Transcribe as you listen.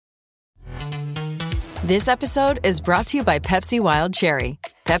This episode is brought to you by Pepsi Wild Cherry.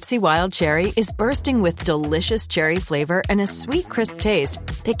 Pepsi Wild Cherry is bursting with delicious cherry flavor and a sweet, crisp taste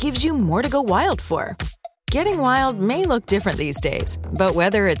that gives you more to go wild for. Getting wild may look different these days, but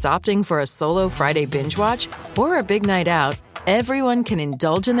whether it's opting for a solo Friday binge watch or a big night out, everyone can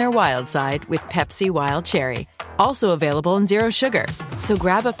indulge in their wild side with Pepsi Wild Cherry. Also available in Zero Sugar. So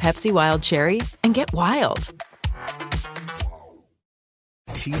grab a Pepsi Wild Cherry and get wild.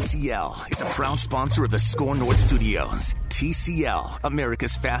 TCL is a proud sponsor of the Score North Studios. TCL,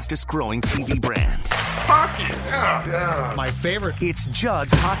 America's fastest growing TV brand. Hockey, yeah. My favorite. It's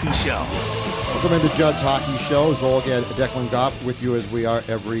Judd's Hockey Show. Welcome into Judd's Hockey Show. Zolgad Declan Goff with you as we are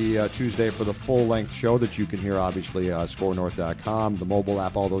every Tuesday for the full-length show that you can hear, obviously, scorenorth.com, the mobile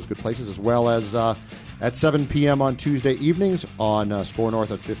app, all those good places, as well as at 7 p.m. on Tuesday evenings on Score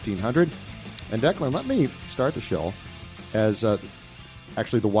North at 1500. And Declan, let me start the show as...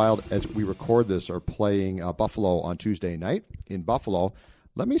 Actually, the Wild, as we record this, are playing Buffalo on Tuesday night in Buffalo.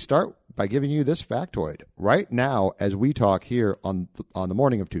 Let me start by giving you this factoid. Right now, as we talk here on the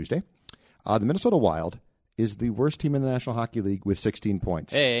morning of Tuesday, the Minnesota Wild is the worst team in the National Hockey League with 16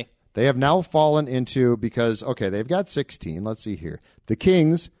 points. Hey. They have now fallen into, because, okay, they've got 16. Let's see here. The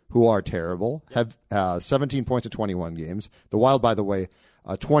Kings, who are terrible, have 17 points in 21 games. The Wild, by the way,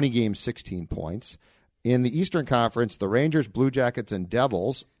 20 games, 16 points. In the Eastern Conference, the Rangers, Blue Jackets, and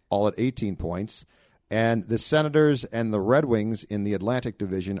Devils all at 18 points. And the Senators and the Red Wings in the Atlantic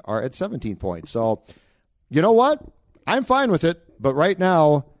Division are at 17 points. So, you know what? I'm fine with it. But right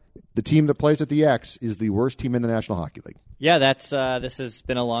now, the team that plays at the X is the worst team in the National Hockey League. Yeah, this has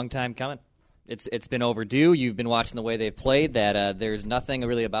been a long time coming. It's been overdue. You've been watching the way they've played. That there's nothing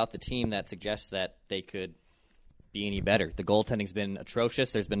really about the team that suggests that they could be any better. The goaltending's been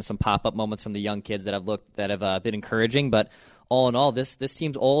atrocious. There's been some pop-up moments from the young kids that have been encouraging, but all in all, this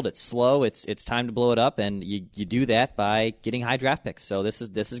team's old. It's slow. It's time to blow it up, and you do that by getting high draft picks. So this is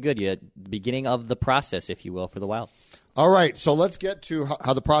good. The beginning of the process, if you will, for the Wild. All right, so let's get to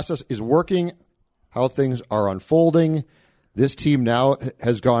how the process is working, how things are unfolding. This team now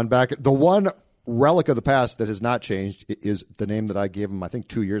has gone back. The one relic of the past that has not changed is the name that I gave them, I think,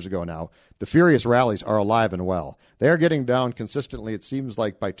 2 years ago now. The Furious Rallies are alive and well. They are getting down consistently, it seems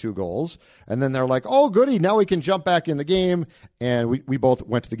like, by 2 goals. And then they're like, oh, goody, now we can jump back in the game. And we both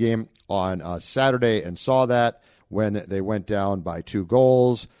went to the game on Saturday and saw that when they went down by 2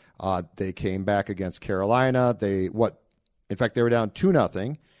 goals. They came back against Carolina. In fact, they were down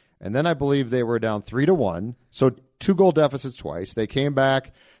 2-0. And then I believe they were down 3-1. So 2-goal deficits twice. They came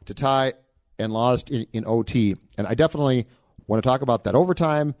back to tie and lost in OT. And I definitely want to talk about that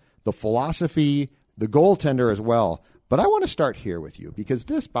overtime, the philosophy, the goaltender as well. But I want to start here with you because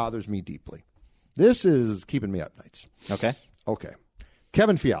this bothers me deeply. This is keeping me up nights. Okay.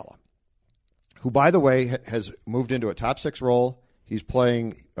 Kevin Fiala, who, by the way, has moved into a top 6 role. He's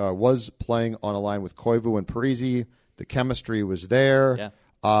was playing on a line with Koivu and Parise. The chemistry was there.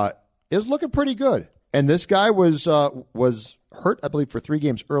 Yeah. Is looking pretty good. And this guy was hurt, I believe, for 3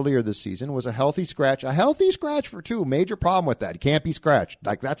 games earlier this season, was a healthy scratch. A healthy scratch for 2. Major problem with that. He can't be scratched.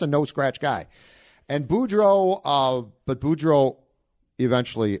 Like, that's a no-scratch guy. And Boudreau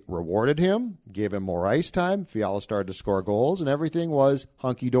eventually rewarded him, gave him more ice time. Fiala started to score goals, and everything was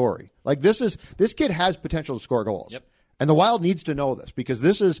hunky-dory. Like, this kid has potential to score goals. Yep. And the Wild needs to know this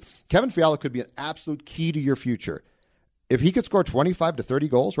because Kevin Fiala could be an absolute key to your future. If he could score 25 to 30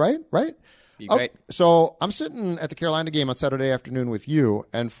 goals, right? Great. So I'm sitting at the Carolina game on Saturday afternoon with you,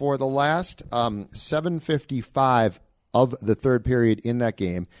 and for the last 7:55 of the third period in that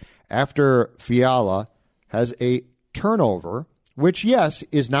game, after Fiala has a turnover, which, yes,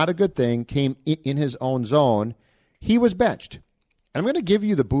 is not a good thing, came in his own zone, he was benched. And I'm going to give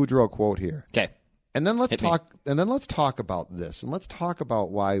you the Boudreau quote here. Okay. And then let's talk about this, and let's talk about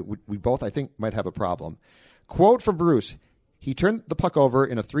why we both, I think, might have a problem. Quote from Bruce. He turned the puck over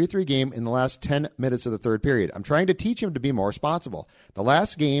in a 3-3 game in the last 10 minutes of the third period. I'm trying to teach him to be more responsible. The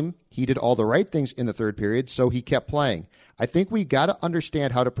last game, he did all the right things in the third period, so he kept playing. I think we got to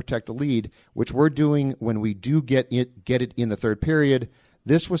understand how to protect the lead, which we're doing when we do get it in the third period.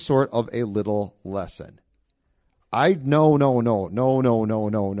 This was sort of a little lesson. No.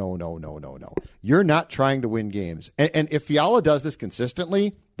 You're not trying to win games. And if Fiala does this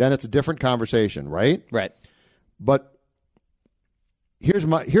consistently, then it's a different conversation, right? Right. But here's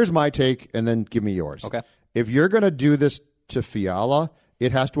my take, and then give me yours. Okay. If you're going to do this to Fiala,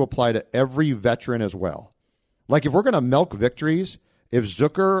 it has to apply to every veteran as well. Like, if we're going to milk victories, if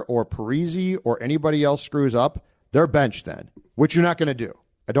Zucker or Parise or anybody else screws up, they're benched then, which you're not going to do.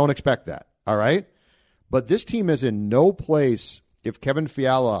 I don't expect that, all right? But this team is in no place if Kevin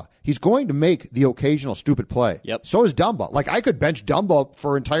Fiala, he's going to make the occasional stupid play. Yep. So is Dumba. Like, I could bench Dumba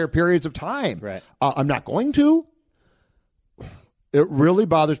for entire periods of time. Right. I'm not going to. It really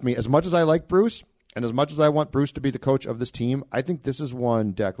bothers me. As much as I like Bruce, and as much as I want Bruce to be the coach of this team, I think this is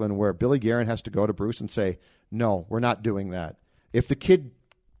one, Declan, where Billy Guerin has to go to Bruce and say, no, we're not doing that. If the kid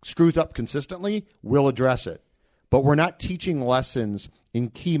screws up consistently, we'll address it. But we're not teaching lessons in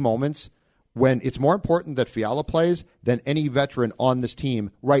key moments when it's more important that Fiala plays than any veteran on this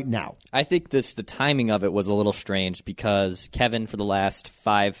team right now. I think the timing of it was a little strange because Kevin, for the last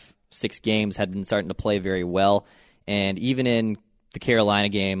 5-6 games, had been starting to play very well. And even in the Carolina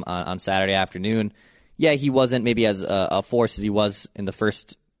game on Saturday afternoon, yeah, he wasn't maybe as a force as he was in the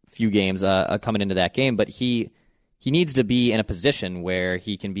first few games coming into that game, but he needs to be in a position where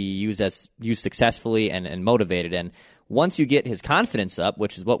he can be used successfully and motivated. And once you get his confidence up,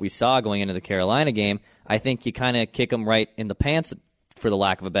 which is what we saw going into the Carolina game, I think you kind of kick him right in the pants, for the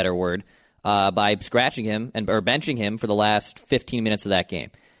lack of a better word, by scratching him or benching him for the last 15 minutes of that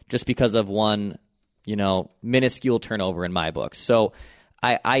game, just because of one, minuscule turnover in my book. So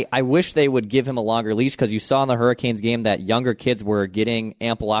I wish they would give him a longer leash, because you saw in the Hurricanes game that younger kids were getting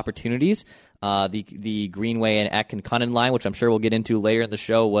ample opportunities. The Greenway and Eck and Cunnin line, which I'm sure we'll get into later in the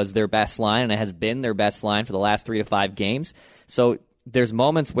show, was their best line, and it has been their best line for the last 3 to 5 games. So there's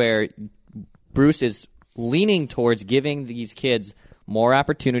moments where Bruce is leaning towards giving these kids more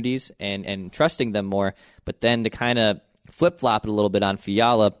opportunities and trusting them more, but then to kind of flip-flop it a little bit on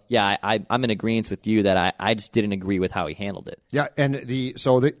Fiala, yeah, I'm in agreement with you that I just didn't agree with how he handled it. Yeah, and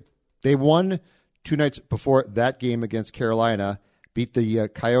they won 2 nights before that game against Carolina, beat the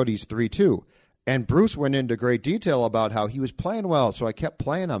Coyotes 3-2. And Bruce went into great detail about how he was playing well, so I kept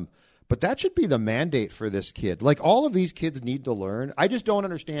playing him. But that should be the mandate for this kid. Like, all of these kids need to learn. I just don't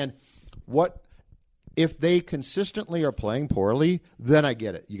understand what – if they consistently are playing poorly, then I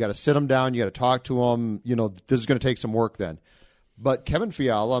get it. You got to sit them down. You got to talk to them. This is going to take some work then. But Kevin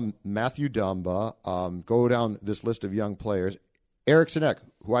Fiala, Matthew Dumba, go down this list of young players. Eriksson Ek,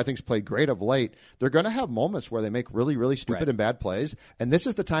 who I think's played great of late, they're going to have moments where they make really, really stupid and bad plays, and this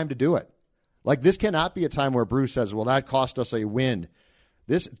is the time to do it. Like, this cannot be a time where Bruce says, well, that cost us a win.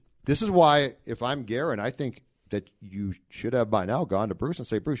 This is why, if I'm Guerin, I think that you should have by now gone to Bruce and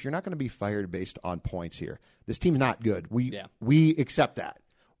say, Bruce, you're not going to be fired based on points here. This team's not good. We accept that,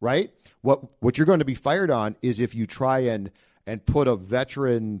 right? What you're going to be fired on is if you try and put a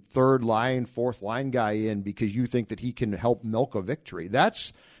veteran third line, fourth line guy in because you think that he can help milk a victory.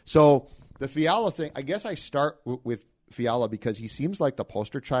 So the Fiala thing, I guess I start with Fiala because he seems like the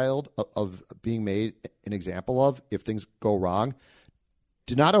poster child of being made an example of if things go wrong.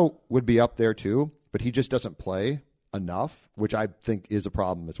 Donato would be up there too, but he just doesn't play enough, which I think is a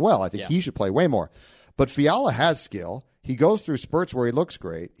problem as well. I think he should play way more. But Fiala has skill. He goes through spurts where he looks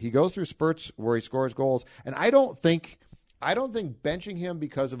great. He goes through spurts where he scores goals. And I don't think benching him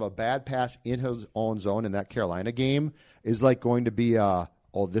because of a bad pass in his own zone in that Carolina game is like going to be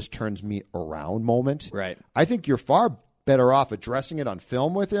this turns me around moment. Right. I think you're far better off addressing it on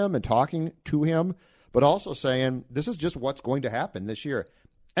film with him and talking to him, but also saying this is just what's going to happen this year.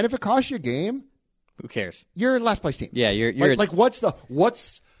 And if it costs you a game, who cares? You're a last place team. Yeah, you're like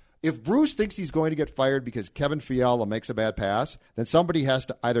if Bruce thinks he's going to get fired because Kevin Fiala makes a bad pass, then somebody has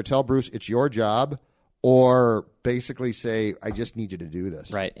to either tell Bruce it's your job or basically say, I just need you to do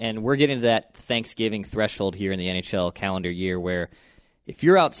this. Right, and we're getting to that Thanksgiving threshold here in the NHL calendar year where if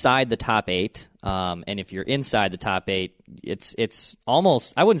you're outside the top 8 and if you're inside the top 8, it's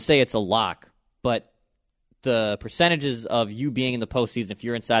almost, I wouldn't say it's a lock, but the percentages of you being in the postseason, if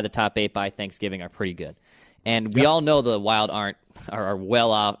you're inside the top 8 by Thanksgiving, are pretty good. And we all know the Wild are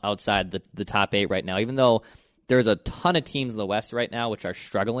well outside the top 8 right now, even though there's a ton of teams in the West right now which are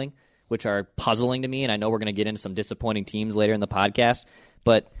struggling, which are puzzling to me, and I know we're going to get into some disappointing teams later in the podcast.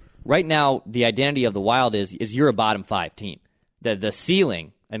 But right now, the identity of the Wild is you're a bottom 5 team. The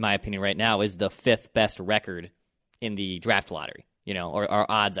ceiling, in my opinion, right now is the 5th best record in the draft lottery,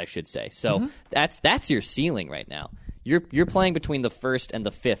 or odds, I should say. So that's your ceiling right now. You're playing between the 1st and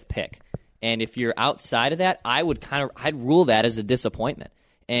the 5th pick, and if you're outside of that, I'd rule that as a disappointment.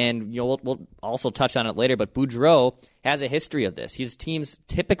 And we'll also touch on it later, but Boudreau has a history of this. His teams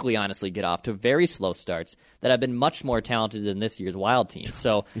typically, honestly, get off to very slow starts that have been much more talented than this year's Wild team.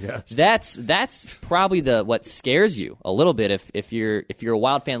 So that's probably what scares you a little bit if you're a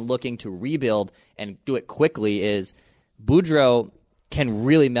Wild fan looking to rebuild and do it quickly. Is Boudreau can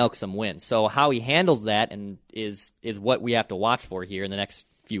really milk some wins. So how he handles that and is what we have to watch for here in the next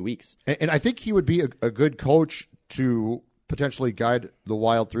few weeks. And I think he would be a good coach to potentially guide the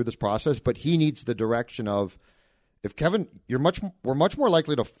Wild through this process, but he needs the direction of, if Kevin, we're much more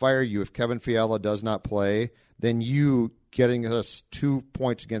likely to fire you if Kevin Fiala does not play than you getting us 2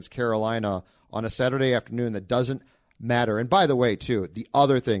 points against Carolina on a Saturday afternoon that doesn't matter. And by the way, too, the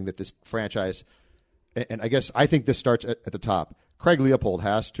other thing that this franchise, and I think this starts at the top, Craig Leopold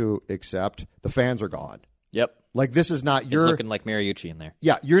has to accept the fans are gone. Yep. Like, this is not It's your... looking like Mariucci in there.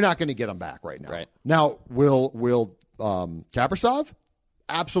 Yeah, you're not going to get him back right now. Right. Now, will Kaprizov?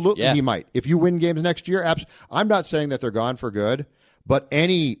 Absolutely, Yeah. he might. If you win games next year, I'm not saying that they're gone for good, but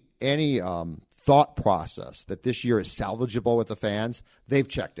any thought process that this year is salvageable with the fans, they've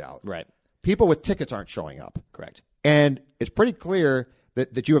checked out. Right. People with tickets aren't showing up. Correct. And it's pretty clear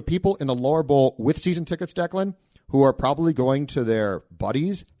that you have people in the lower bowl with season tickets, Declan, who are probably going to their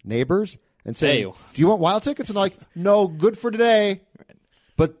buddies, neighbors, and saying, Hey. do you want Wild tickets? And they're like, no, good for today.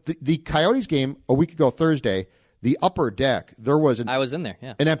 But the Coyotes game a week ago Thursday, the upper deck, there was I was in there,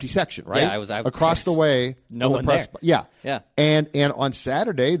 yeah. an empty section, right? Yeah, I was across the way. No from the one press. there. Yeah. Yeah. And on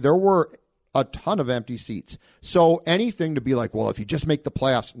Saturday, there were a ton of empty seats. So anything to be like, well, if you just make the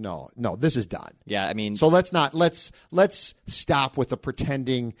playoffs, no, this is done. Yeah, I mean... So let's stop with the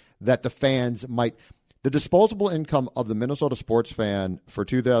pretending that the fans might. The disposable income of the Minnesota sports fan for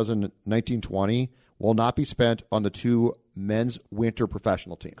 2019-20 will not be spent on the two men's winter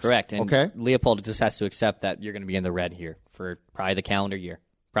professional teams. Correct. And okay. Leopold just has to accept that you're going to be in the red here for probably the calendar year,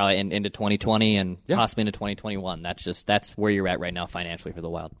 probably into 2020 and possibly into 2021. That's where you're at right now financially for the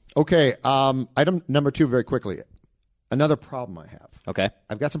Wild. Okay. Item number 2, very quickly. Another problem I have. Okay.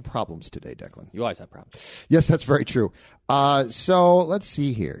 I've got some problems today, Declan. You always have problems. Yes, that's very true. So let's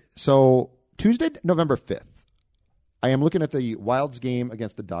see here. So Tuesday, November 5th, I am looking at the Wild's game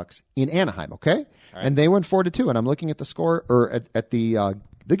against the Ducks in Anaheim, okay? Right. And they went 4-2, and I'm looking at the score, or at the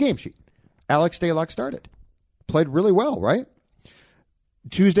game sheet. Alex Stalock started. Played really well, right?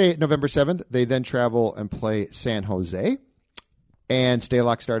 Tuesday, November 7th, they then travel and play San Jose, and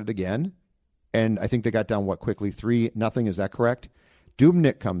Stalock started again, and I think they got down, quickly? 3-0, is that correct?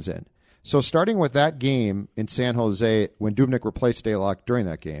 Dubnyk comes in. So starting with that game in San Jose, when Dubnyk replaced Stalock during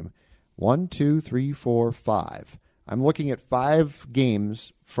that game, 1, 2, 3, 4, 5. I'm looking at 5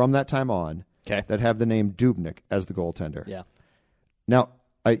 games from that time on that have the name Dubnyk as the goaltender. Yeah. Now,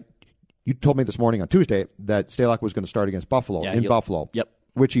 you told me this morning on Tuesday that Stalock was going to start against Buffalo in Buffalo,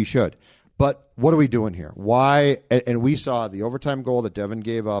 which he should. But what are we doing here? Why? And we saw the overtime goal that Devin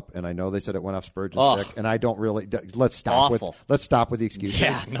gave up, and I know they said it went off Spurgeon's stick, and I don't really. Let's stop with the excuses.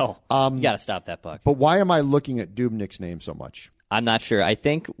 Yeah, no. You got to stop that puck. But why am I looking at Dubnyk's name so much? I'm not sure. I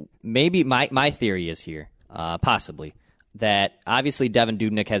think maybe my theory is here, possibly, that obviously Devin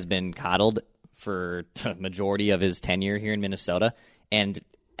Dubnyk has been coddled for the majority of his tenure here in Minnesota, and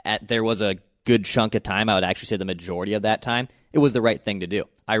there was a good chunk of time, I would actually say the majority of that time, it was the right thing to do.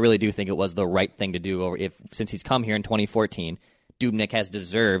 I really do think it was the right thing to do. Since he's come here in 2014, Dubnyk has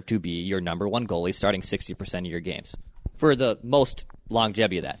deserved to be your number one goalie starting 60% of your games for the most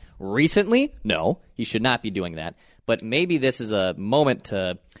longevity of that. Recently, no, he should not be doing that. But maybe this is a moment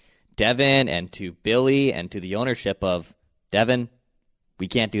to Devin and to Billy and to the ownership of, Devin, we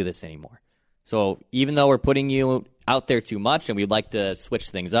can't do this anymore. So even though we're putting you out there too much and we'd like to switch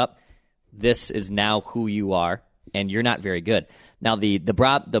things up, this is now who you are, and you're not very good. Now, the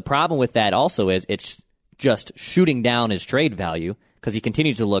problem with that also is it's just shooting down his trade value because he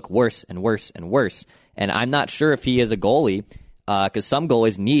continues to look worse and worse and worse. And I'm not sure if he is a goalie because some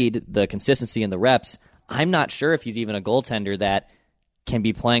goalies need the consistency and the reps. I'm not sure if he's even a goaltender that can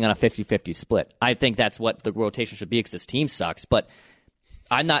be playing on a 50-50 split. I think that's what the rotation should be because this team sucks. But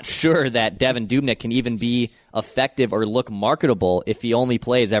I'm not sure that Devin Dubnyk can even be effective or look marketable if he only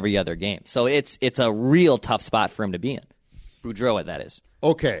plays every other game. So it's a real tough spot for him to be in. Boudreau, that is.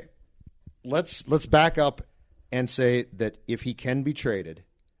 Okay, let's back up and say that if he can be traded,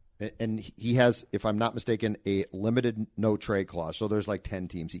 and he has, if I'm not mistaken, a limited no trade clause. So there's like 10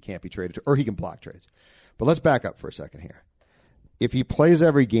 teams he can't be traded to, or he can block trades. But let's back up for a second here. If he plays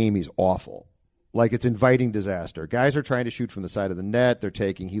every game, he's awful. Like, it's inviting disaster. Guys are trying to shoot from the side of the net.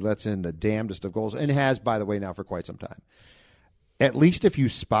 He lets in the damnedest of goals, and has, by the way, now for quite some time. At least if you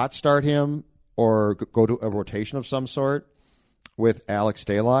spot start him or go to a rotation of some sort with Alex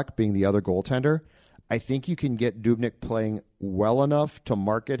Stalock being the other goaltender, I think you can get Dubnyk playing well enough to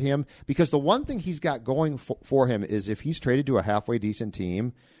market him. Because the one thing he's got going for him is if he's traded to a halfway decent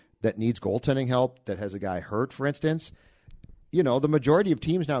team that needs goaltending help, that has a guy hurt, for instance, the majority of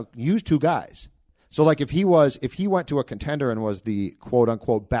teams now use 2 guys. So, like, if he went to a contender and was the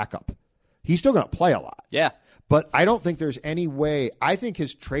quote-unquote backup, he's still going to play a lot. Yeah. But I don't think there's any way. I think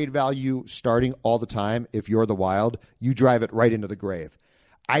his trade value starting all the time, if you're the Wild, you drive it right into the grave.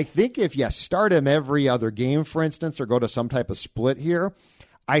 I think if you start him every other game, for instance, or go to some type of split here,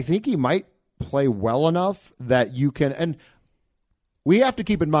 I think he might play well enough that you can. And we have to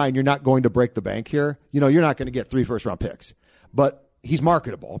keep in mind you're not going to break the bank here. You're not going to get 3 first-round picks. But he's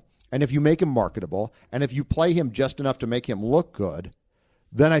marketable. And if you make him marketable, and if you play him just enough to make him look good,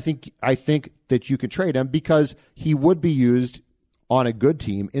 then I think that you can trade him because he would be used on a good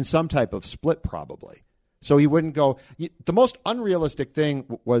team in some type of split probably. So he wouldn't go. The most unrealistic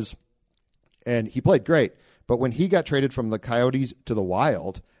thing was, and he played great, but when he got traded from the Coyotes to the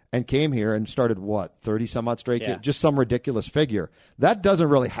Wild and came here and started, 30-some-odd straight games, just some ridiculous figure. That doesn't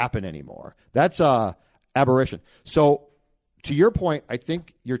really happen anymore. That's aberration. So to your point, I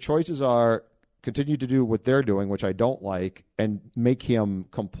think your choices are continue to do what they're doing, which I don't like, and make him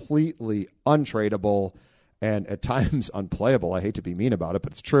completely untradeable and at times unplayable. I hate to be mean about it,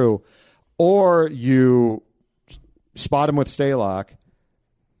 but it's true. Or you spot him with Stalock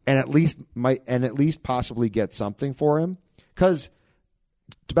and at least possibly get something for him. Because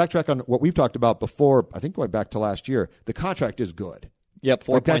to backtrack on what we've talked about before, I think going back to last year, the contract is good. Yep,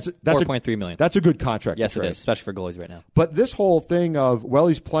 $4.3 million. That's a good contract. Yes, it is, especially for goalies right now. But this whole thing of,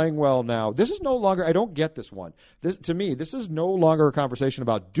 he's playing well now, this is no longer, I don't get this one. To me, this is no longer a conversation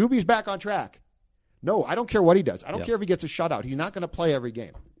about Doobie's back on track. No, I don't care what he does. I don't care if he gets a shutout. He's not going to play every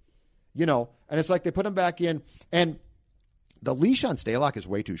game. And it's like they put him back in, and the leash on Stalock is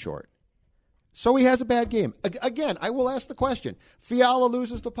way too short. So he has a bad game. Again, I will ask the question. Fiala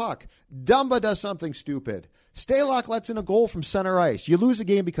loses the puck. Dumba does something stupid. Stalock lets in a goal from center ice. You lose a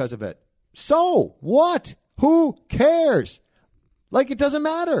game because of it. So what? Who cares? It doesn't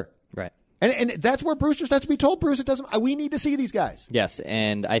matter. Right. And that's where Bruce just has to be told, Bruce, it doesn't. We need to see these guys. Yes,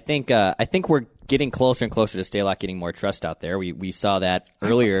 and I think we're getting closer and closer to Stalock getting more trust out there. We saw that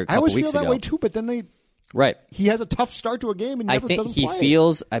earlier a couple weeks ago. I always feel that way too, but then right. He has a tough start to a game and never doesn't play. I think he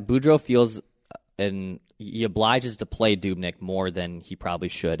feels Boudreau feels and he obliges to play Dubnyk more than he probably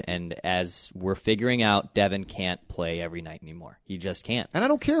should. And as we're figuring out, Devin can't play every night anymore. He just can't. And I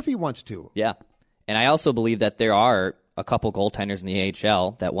don't care if he wants to. Yeah. And I also believe that there are a couple goaltenders in the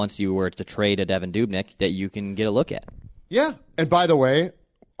AHL that once you were to trade a Devin Dubnyk that you can get a look at. Yeah. And by the way,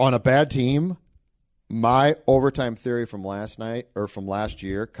 on a bad team, my overtime theory from last night or from last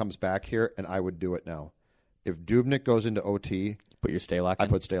year comes back here, and I would do it now. If Dubnyk goes into OT, put your Stalock in. I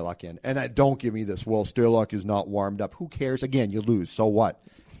put Stalock in. And don't give me this, Stalock is not warmed up. Who cares? Again, you lose. So what?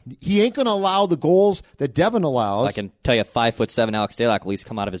 He ain't going to allow the goals that Devin allows. I can tell you 5'7" Alex Stalock at least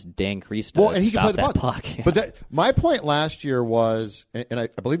come out of his dang crease to and he stop can play the puck. Yeah. But my point last year was, and I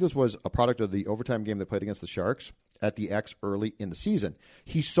believe this was a product of the overtime game they played against the Sharks at the X early in the season.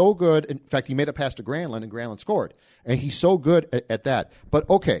 He's so good. In fact, he made a pass to Granlund, and Granlund scored. And he's so good at that. But,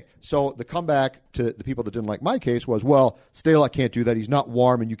 okay, so the comeback to the people that didn't like my case was, Stalock can't do that. He's not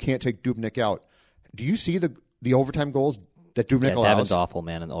warm, and you can't take Dubnyk out. Do you see the overtime goals that Dubnyk allows? Devin's awful,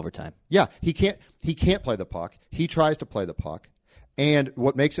 man, in the overtime. Yeah, he can't play the puck. He tries to play the puck. And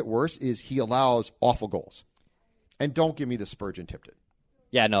what makes it worse is he allows awful goals. And don't give me the Spurgeon tipped it.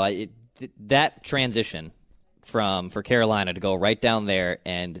 Yeah, no, that transition for Carolina to go right down there,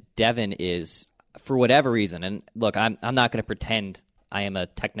 and Devin is, for whatever reason, and look, I'm not going to pretend I am a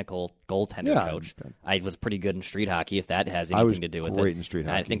technical goaltender coach. I was pretty good in street hockey, if that has anything to do with it. I was great in street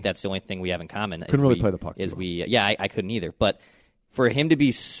hockey. I think that's the only thing we have in common. Couldn't really play the puck. I couldn't either. But for him to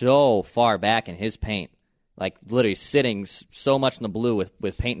be so far back in his paint, like literally sitting so much in the blue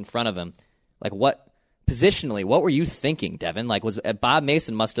with paint in front of him, like positionally, what were you thinking, Devin? Like, Bob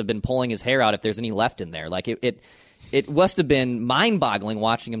Mason must have been pulling his hair out if there's any left in there. Like, it must have been mind-boggling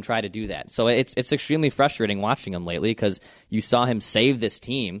watching him try to do that. So it's extremely frustrating watching him lately because you saw him save this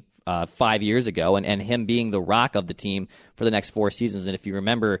team 5 years ago and him being the rock of the team for the next 4 seasons. And if you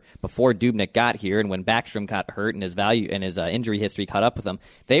remember, before Dubnyk got here and when Backstrom got hurt and his injury history caught up with him,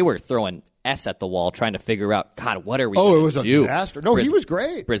 they were throwing S at the wall trying to figure out, God, what are we going to do? Oh, it was a disaster. No, he was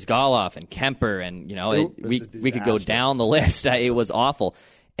great. Brizgalov and Kemper and, we could go down the list. It was awful.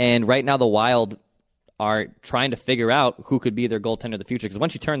 And right now the Wild are trying to figure out who could be their goaltender of the future. Because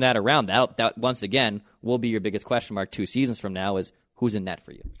once you turn that around, that once again will be your biggest question mark 2 seasons from now is who's in net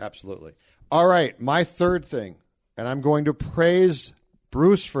for you. Absolutely. All right, my third thing, and I'm going to praise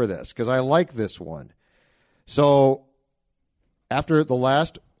Bruce for this because I like this one. So after the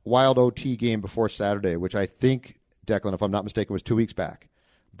last Wild OT game before Saturday, which I think, Declan, if I'm not mistaken, was 2 weeks back,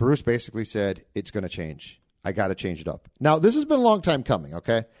 Bruce basically said, it's going to change. I got to change it up. Now, this has been a long time coming,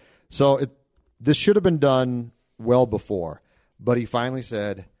 okay? So this should have been done well before, but he finally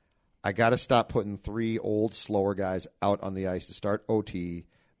said, I got to stop putting 3 old, slower guys out on the ice to start OT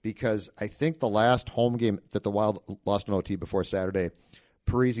because I think the last home game that the Wild lost in OT before Saturday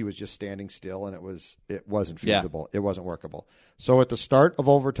Parisi was just standing still, and it wasn't feasible. It wasn't workable. So at the start of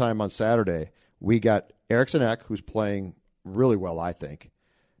overtime on Saturday, we got Eriksson Ek, who's playing really well, I think.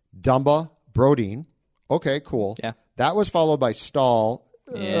 Dumba, Brodin. Okay, cool. Yeah. That was followed by Stahl.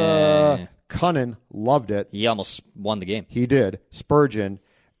 Yeah. Cunnin loved it. He almost won the game. He did. Spurgeon.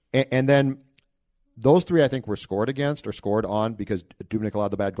 And then those three, I think, were scored against or scored on because Dubnyk allowed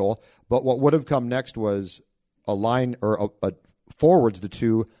the bad goal. But what would have come next was a line or a forwards, the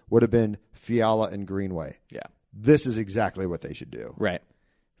two would have been Fiala and Greenway. Yeah. This is exactly what they should do. Right.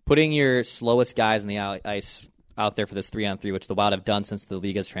 Putting your slowest guys on the ice out there for this 3-on-3, which the Wild have done since the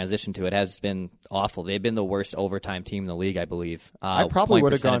league has transitioned to it, has been awful. They've been the worst overtime team in the league, I believe. I probably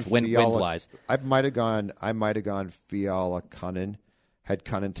would have gone Fiala. Wins-wise. I might have gone Fiala, Cunnin, had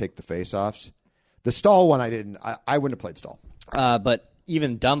Cunnin take the faceoffs. The Stahl one, I wouldn't have played Stahl. But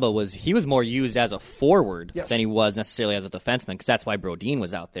even Dumba was more used as a forward than he was necessarily as a defenseman, because that's why Brodin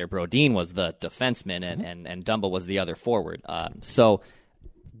was out there. Brodin was the defenseman, and Dumba was the other forward. So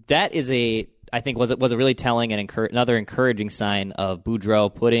that is I think was a really telling and another encouraging sign of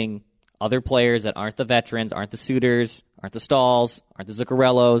Boudreau putting other players that aren't the veterans, aren't the Suitors, aren't the Stahls, aren't the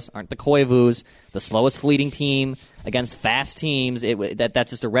Zuccarellos, aren't the Koivus, the slowest fleeting team against fast teams.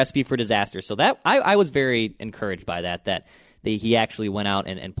 That's just a recipe for disaster. So that I was very encouraged by that he actually went out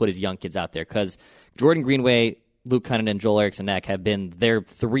and put his young kids out there, because Jordan Greenway, Luke Cunnin, and Joel Eriksson Ek have been their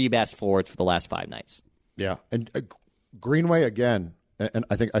three best forwards for the last 5 nights. Yeah, and Greenway again, and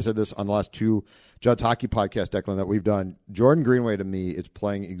I think I said this on the last 2 Judd's Hockey podcast, Declan, that we've done. Jordan Greenway, to me, is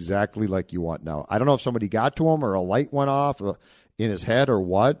playing exactly like you want now. I don't know if somebody got to him or a light went off in his head or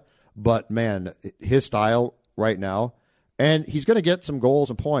what, but, man, his style right now, and he's going to get some goals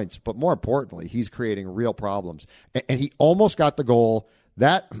and points, but more importantly, he's creating real problems. And he almost got the goal.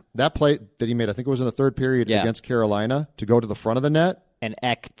 That play that he made, I think it was in the third period against Carolina, to go to the front of the net. And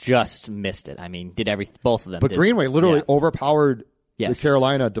Ek just missed it. I mean, both of them. But Greenway literally overpowered the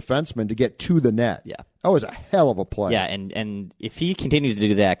Carolina defenseman to get to the net. Yeah. That was a hell of a play. Yeah, and if he continues to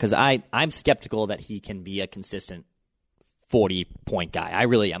do that, because I'm skeptical that he can be a consistent 40-point guy. I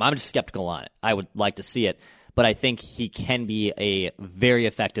really am. I'm just skeptical on it. I would like to see it. But I think he can be a very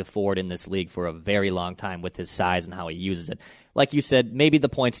effective forward in this league for a very long time with his size and how he uses it. Like you said, maybe the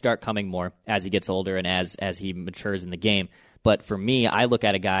points start coming more as he gets older and as he matures in the game. But for me, I look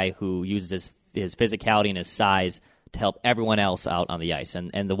at a guy who uses his physicality and his size to help everyone else out on the ice.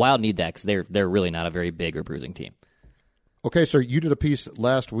 And the Wild need that, because they're really not a very big or bruising team. Okay, so you did a piece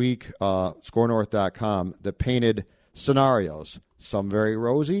last week, ScoreNorth.com, that painted scenarios. Some very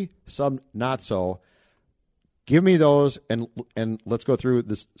rosy, some not so. Give me those, and let's go through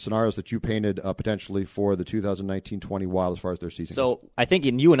the scenarios that you painted potentially for the 2019-20 Wild as far as their season goes. So I think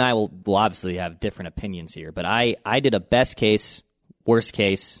you and I will obviously have different opinions here, but I did a best case, worst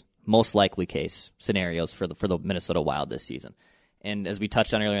case, most likely case scenarios for the Minnesota Wild this season. And as we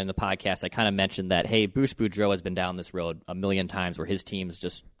touched on earlier in the podcast, I kind of mentioned that, hey, Bruce Boudreau has been down this road a million times where his teams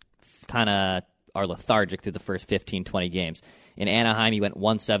just kind of are lethargic through the first 15, 20 games. In Anaheim, he went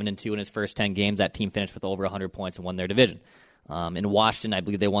 1-7-2 in his first 10 games. That team finished with over 100 points and won their division. In Washington, I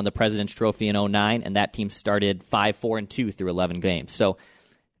believe they won the President's Trophy in 2009, and that team started 5-4-2 through 11 games. So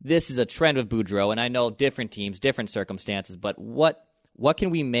this is a trend with Boudreau, and I know different teams, different circumstances, but what can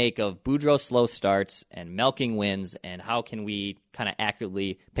we make of Boudreau's slow starts and milking wins, and how can we kind of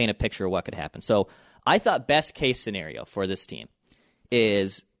accurately paint a picture of what could happen? So I thought best case scenario for this team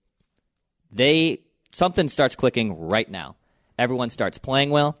is something starts clicking right now. Everyone starts playing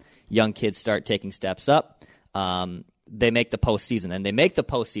well. Young kids start taking steps up. They make the postseason, and they make the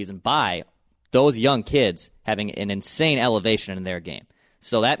postseason by those young kids having an insane elevation in their game.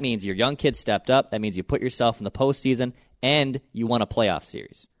 So that means your young kids stepped up. That means you put yourself in the postseason, and you won a playoff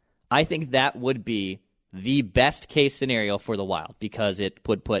series. I think that would be the best case scenario for the Wild, because it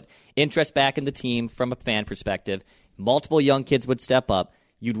would put interest back in the team from a fan perspective. Multiple young kids would step up.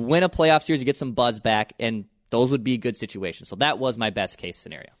 You'd win a playoff series, you get some buzz back, and those would be good situations. So that was my best case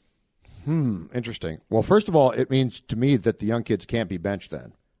scenario. Interesting. Well, first of all, it means to me that the young kids can't be benched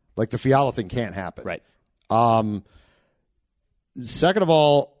then. Like the Fiala thing can't happen. Right. Second of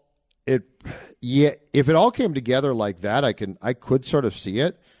all, if it all came together like that, I could sort of see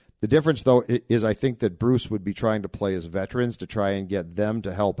it. The difference, though, is I think that Bruce would be trying to play as veterans to try and get them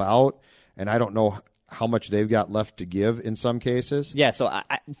to help out, and I don't know how much they've got left to give in some cases. Yeah, so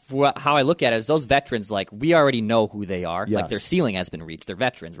how I look at it is those veterans, like, we already know who they are. Yes. Like, their ceiling has been reached. They're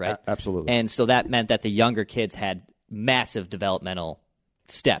veterans, right? Absolutely. And so that meant that the younger kids had massive developmental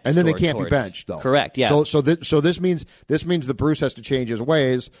steps. And then they can't be benched, though. Correct. Yeah. So this means that Bruce has to change his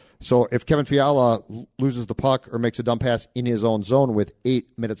ways. So if Kevin Fiala loses the puck or makes a dumb pass in his own zone with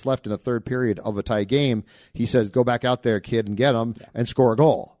 8 minutes left in the third period of a tie game, he says, "Go back out there, kid, and get him and score a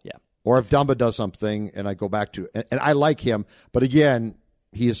goal." Yeah. Or if Dumba does something, and I go back to, and I like him, but again,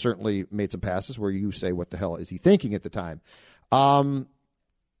 he has certainly made some passes where you say, "What the hell is he thinking at the time?"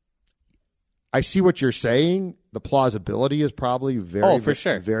 I see what you're saying. The plausibility is probably very,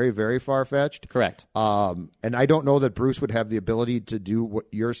 very far-fetched. Correct. And I don't know that Bruce would have the ability to do what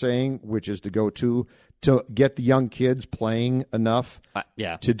you're saying, which is to go to get the young kids playing enough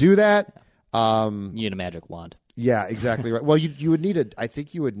to do that. You need a magic wand. Yeah, exactly right. Well, you would need I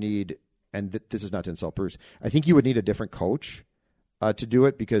think you would need, and this is not to insult Bruce, I think you would need a different coach to do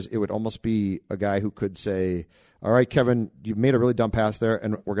it, because it would almost be a guy who could say, "All right, Kevin, you made a really dumb pass there,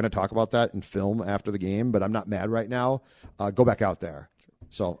 and we're going to talk about that in film after the game, but I'm not mad right now. Go back out there."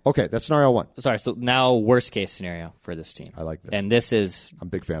 So, okay, that's scenario one. Sorry, so now worst case scenario for this team. I like this. And this is... I'm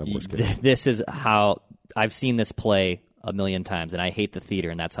a big fan of worst case. This is how... I've seen this play a million times, and I hate the theater,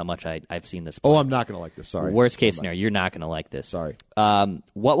 and that's how much I've seen this play. Oh, I'm not going to like this. Sorry. Worst case scenario. You're not going to like this. Sorry.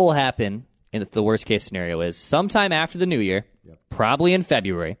 What will happen in the worst case scenario is sometime after the new year, probably in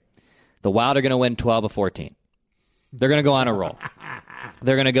February, the Wild are going to win 12 of 14. They're going to go on a roll.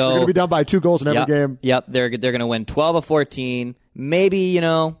 They're going to go. They're going to be down by 2 goals in every game. Yep. They're going to win 12 of 14. Maybe,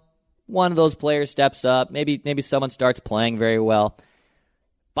 one of those players steps up. Maybe someone starts playing very well.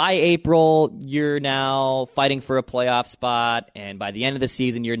 By April, you're now fighting for a playoff spot, and by the end of the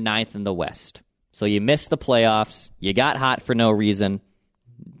season, you're 9th in the West. So you missed the playoffs. You got hot for no reason.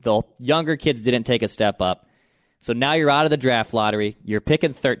 The younger kids didn't take a step up. So now you're out of the draft lottery. You're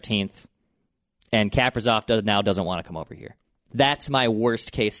picking 13th. And Kaprizov doesn't want to come over here. That's my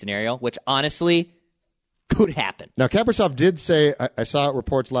worst case scenario, which honestly could happen. Now, Kaprizov did say, I saw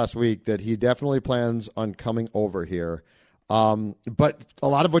reports last week, that he definitely plans on coming over here. But a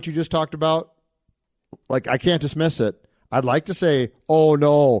lot of what you just talked about, like, I can't dismiss it. I'd like to say, oh,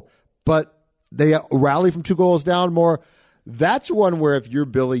 no, but they rally from 2 goals down more. That's one where if you're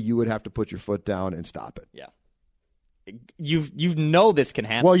Billy, you would have to put your foot down and stop it. Yeah. You know this can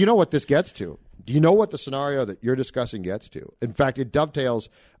happen. Well, you know what this gets to. Do you know what the scenario that you're discussing gets to? In fact, it dovetails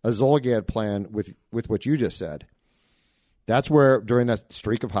a Zulgad plan with what you just said. That's where, during that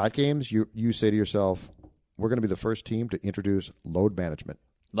streak of hot games, you say to yourself, we're going to be the first team to introduce load management.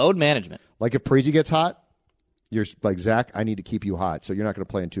 Load management. Like if Prezi gets hot, you're like, Zach, I need to keep you hot, so you're not going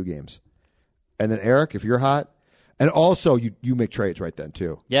to play in 2 games. And then Eric, if you're hot, and also you make trades right then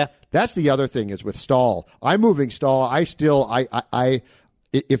too. Yeah. That's the other thing is with Stahl. I'm moving Stahl.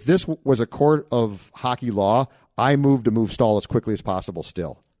 If this was a court of hockey law, I move Stahl as quickly as possible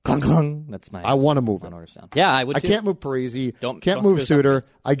still. Clunk, clunk. That's my... I want to move him. Yeah, I would too. I can't move Parisi. Can't don't move Suter.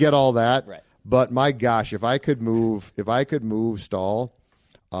 I get all that. Right. But my gosh, if I could move Stahl,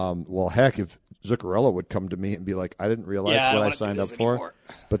 well, heck, if Zuccarello would come to me and be like, I didn't realize what I signed up for. Anymore.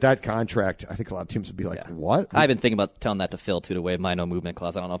 But that contract, I think a lot of teams would be like, what? I've been thinking about telling that to Phil, too, to waive my no movement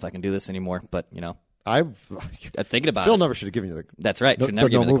clause. I don't know if I can do this anymore, but, I'm thinking about Phil it. never should have given you the... That's right. Should never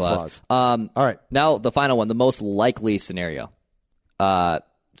give you the clause. All right. Now, the final one, the most likely scenario. So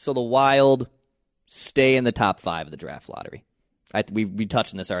the Wild stay in the top 5 of the draft lottery. We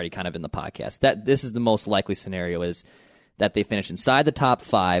touched on this already kind of in the podcast. This is the most likely scenario, is that they finish inside the top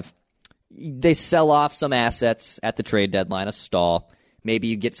 5. They sell off some assets at the trade deadline, a Stahl. Maybe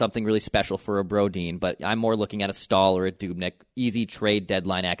you get something really special for a Brodin, but I'm more looking at a Stahl or a Dubnyk. Easy trade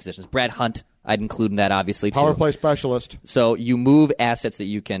deadline acquisitions. Brad Hunt, I'd include in that, obviously, too. Power play specialist. So you move assets that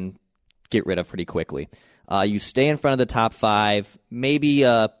you can get rid of pretty quickly. You stay in front of the top 5. Maybe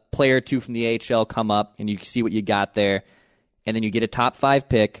a player or 2 from the AHL come up, and you see what you got there. And then you get a top 5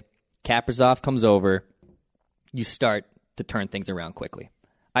 pick. Kaprizov comes over. You start to turn things around quickly.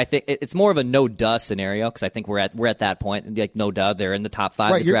 I think it's more of a no-duh scenario, because I think we're at that point. Like, no-duh, they're in the top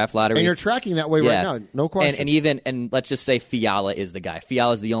 5 of the draft lottery. And you're tracking that way right now, no question. And let's just say Fiala is the guy.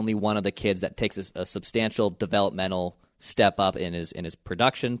 Fiala is the only one of the kids that takes a substantial developmental step up in his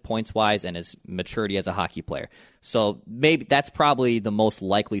production, points-wise, and his maturity as a hockey player. So maybe that's probably the most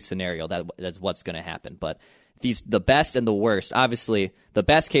likely scenario that's what's going to happen. But the best and the worst, obviously, the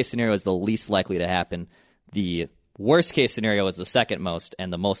best-case scenario is the least likely to happen. The worst-case scenario is the second most,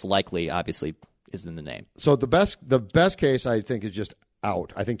 and the most likely, obviously, is in the name. So the best case, I think, is just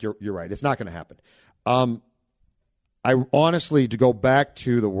out. I think you're right. It's not going to happen. I honestly, to go back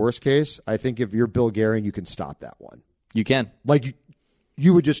to the worst case, I think if you're Bill Guerin, you can stop that one. You can. Like,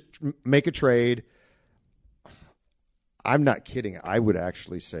 you would just make a trade. I'm not kidding. I would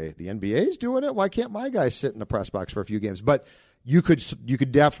actually say the NBA is doing it. Why can't my guys sit in the press box for a few games? But you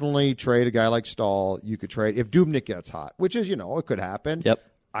could definitely trade a guy like Stahl. You could trade if Dubnyk gets hot, which is, it could happen. Yep.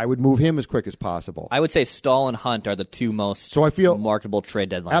 I would move him as quick as possible. I would say Stahl and Hunt are the two most marketable trade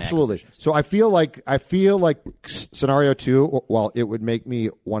deadline absolutely. acquisitions. So I feel like scenario 2, while it would make me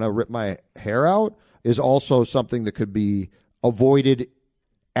want to rip my hair out, is also something that could be avoided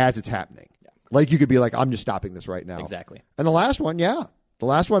as it's happening. Yeah. Like you could be like, I'm just stopping this right now. Exactly. And the last one, the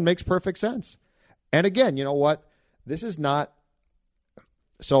last one makes perfect sense. And again, you know what? This is not.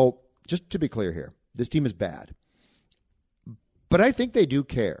 So just to be clear here, this team is bad. But I think they do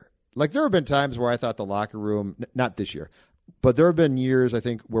care. Like, there have been times where I thought the locker room, not this year, but there have been years, I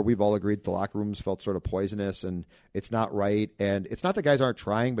think, where we've all agreed the locker rooms felt sort of poisonous and it's not right. And it's not that guys aren't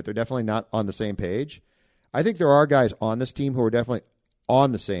trying, but they're definitely not on the same page. I think there are guys on this team who are definitely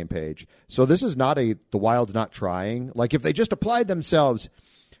on the same page. So this is not the Wild's not trying. Like, if they just applied themselves,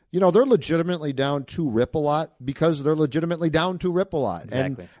 they're legitimately down to Rip a lot because they're legitimately down to Rip a lot.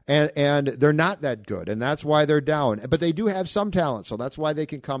 Exactly. And they're not that good, and that's why they're down. But they do have some talent, so that's why they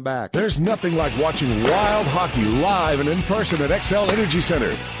can come back. There's nothing like watching Wild hockey live and in person at XL Energy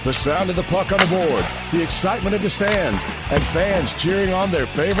Center. The sound of the puck on the boards, the excitement of the stands, and fans cheering on their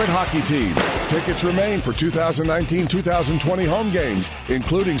favorite hockey team. Tickets remain for 2019-2020 home games,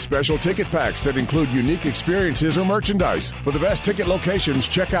 including special ticket packs that include unique experiences or merchandise. For the best ticket locations,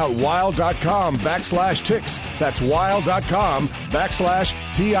 check out wild.com/tix. That's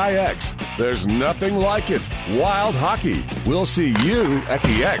wild.com/TIX. There's nothing like it. Wild hockey. We'll see you at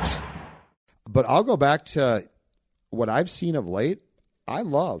the X. But I'll go back to what I've seen of late. I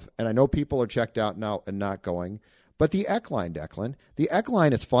love, and I know people are checked out now and not going, but the Eck line, Declan. The Eck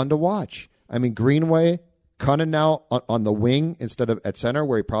line is fun to watch. I mean, Greenway, Cunnin now on the wing instead of at center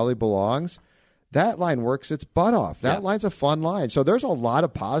where he probably belongs. That line works its butt off. That line's a fun line. So there's a lot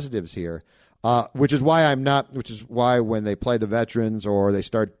of positives here, which is why when they play the veterans or they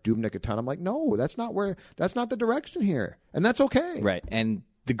start Dubnyk a ton, I'm like, no, that's not the direction here. And that's okay. Right. And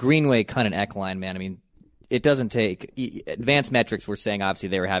the Greenway, Cunnin, Eck line, man, I mean, it doesn't take advanced metrics. We're saying obviously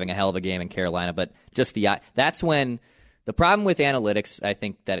they were having a hell of a game in Carolina, but just that's when the problem with analytics, I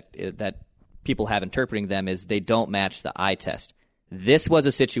think that people have interpreting them is they don't match the eye test. This was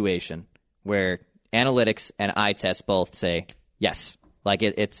a situation where analytics and eye test both say yes, like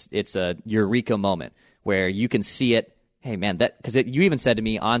it's a eureka moment where you can see it. Hey man, because you even said to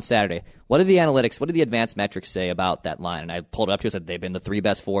me on Saturday, what did the advanced metrics say about that line? And I pulled it up to you and said they've been the three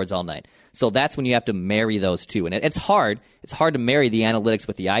best forwards all night. So that's when you have to marry those two, and it's hard. It's hard to marry the analytics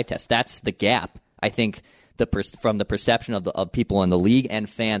with the eye test. That's the gap I think from the perception of people in the league and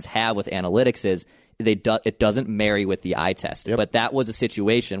fans have with analytics is. It doesn't marry with the eye test. Yep. But that was a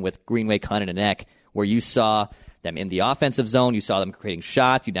situation with Greenway, Cunnin, and Eck where you saw them in the offensive zone. You saw them creating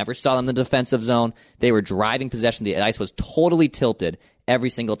shots. You never saw them in the defensive zone. They were driving possession. The ice was totally tilted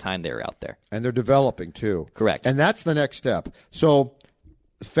every single time they were out there. And they're developing, too. Correct. And that's the next step. So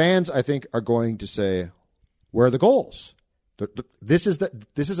fans, I think, are going to say, where are the goals? This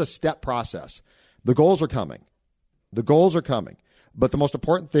is a step process. The goals are coming. But the most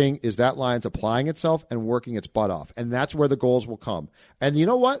important thing is that line's applying itself and working its butt off. And that's where the goals will come. And you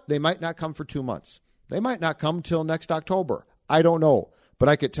know what? They might not come for 2 months. They might not come till next October. I don't know. But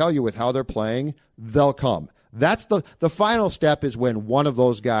I could tell you with how they're playing, they'll come. That's the final step is when one of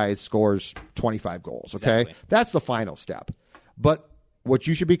those guys scores 25 goals, okay? Exactly. That's the final step. But what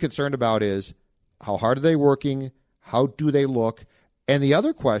you should be concerned about is how hard are they working? How do they look? And the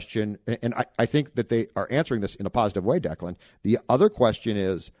other question, and I think that they are answering this in a positive way, Declan, the other question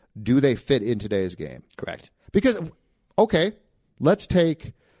is, do they fit in today's game? Correct. Because, okay, let's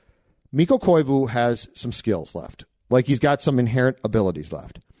take Mikko Koivu has some skills left. Like he's got some inherent abilities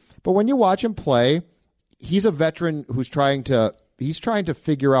left. But when you watch him play, he's a veteran who's trying to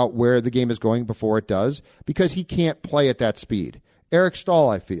figure out where the game is going before it does because he can't play at that speed. Eric Stahl,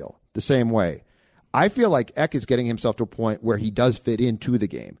 I feel, the same way. I feel like Eck is getting himself to a point where he does fit into the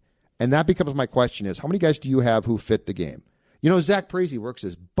game. And that becomes my question is, how many guys do you have who fit the game? Zach Parise works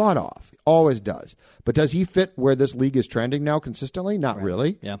his butt off. Always does. But does he fit where this league is trending now consistently? Not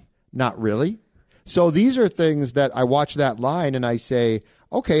really. Yeah. Not really. So these are things that I watch that line and I say,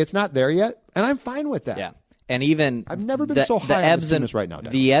 okay, it's not there yet, and I'm fine with that. Yeah. And even I've never been so high on this team as right now.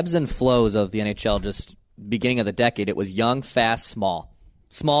 The ebbs and flows of the NHL just beginning of the decade, it was young, fast, small.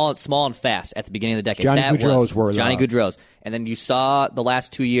 Small and fast at the beginning of the decade. Johnny Gaudreau's. And then you saw the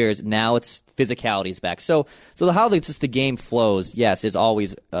last 2 years, now it's physicality's back. So how the game flows, yes, is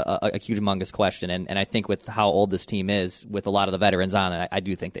always a huge, humongous question. And I think with how old this team is, with a lot of the veterans on it, I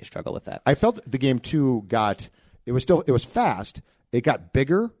do think they struggle with that. I felt the game, too, it was fast. It got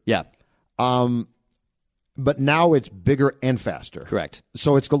bigger. Yeah. but now it's bigger and faster. Correct.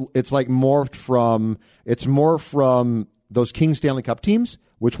 So it's like more from those King Stanley Cup teams,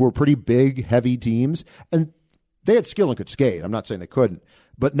 which were pretty big, heavy teams, and they had skill and could skate. I'm not saying they couldn't,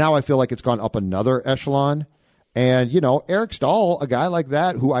 but now I feel like it's gone up another echelon. And, Eric Stahl, a guy like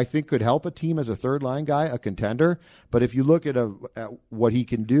that who I think could help a team as a third-line guy, a contender. But if you look at what he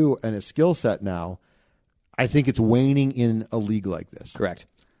can do and his skill set now, I think it's waning in a league like this. Correct.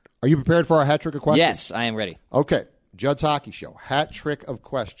 Are you prepared for our hat trick of questions? Yes, I am ready. Okay. Judd's Hockey Show, hat trick of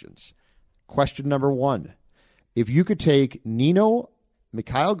questions. Question number 1. If you could take Nino,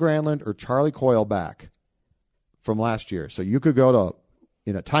 Mikael Granlund, or Charlie Coyle back from last year, so you could go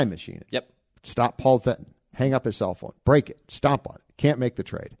in a time machine. Yep. Stop Paul Fenton. Hang up his cell phone. Break it. Stomp on it. Can't make the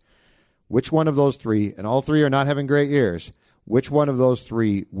trade. Which one of those three, and all three are not having great years, which one of those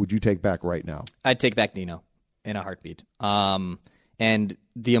three would you take back right now? I'd take back Nino in a heartbeat. And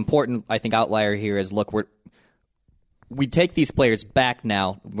the important, I think, outlier here is, look, we take these players back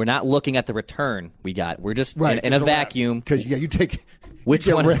now. We're not looking at the return we got. We're just in a vacuum. Because, you take... Which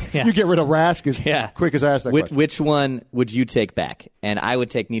you one? You get rid of Rask as quick as I asked that question. Which one would you take back? And I would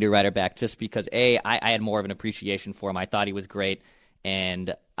take Niederreiter back just because, I had more of an appreciation for him. I thought he was great,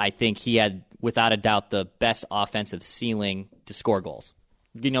 and I think he had, without a doubt, the best offensive ceiling to score goals.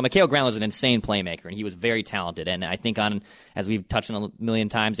 Mikael Granlund was an insane playmaker, and he was very talented. And I think, as we've touched on a million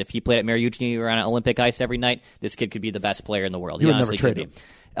times, if he played at Mariucci or on Olympic ice every night, this kid could be the best player in the world. You He would honestly never could trade be.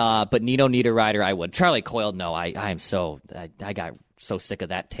 But Nino Niederreiter, I would. Charlie Coyle, no. I got so sick of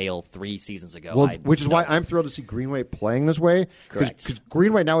that tale 3 seasons ago. Which is why I'm thrilled to see Greenway playing this way. Because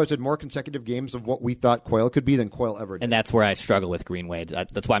Greenway now has had more consecutive games of what we thought Coyle could be than Coyle ever did. And that's where I struggle with Greenway.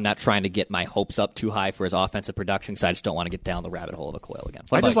 That's why I'm not trying to get my hopes up too high for his offensive production, because I just don't want to get down the rabbit hole of a Coyle again.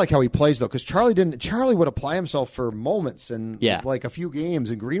 I just like how he plays, though, because Charlie would apply himself for moments and like a few games.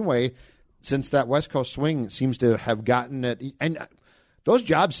 And Greenway, since that West Coast swing, seems to have gotten it. And those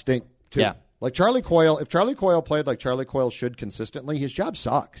jobs stink, too. Yeah. Like Charlie Coyle, if Charlie Coyle played like Charlie Coyle should consistently, his job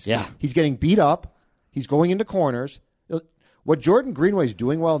sucks. Yeah. He's getting beat up. He's going into corners. What Jordan Greenway's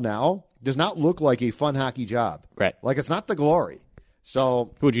doing well now does not look like a fun hockey job. Right. Like it's not the glory.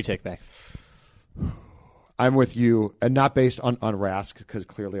 So who would you take back? I'm with you, and not based on Rask, because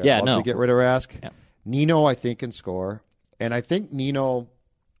clearly I'd love to get rid of Rask. Yeah. Nino, I think, can score. And I think Nino,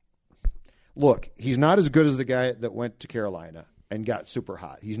 look, he's not as good as the guy that went to Carolina and got super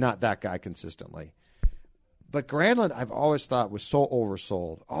hot. He's not that guy consistently. But Granlund, I've always thought, was so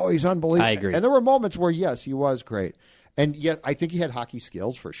oversold. Oh, he's unbelievable. I agree. And there were moments where, yes, he was great. And yet, I think he had hockey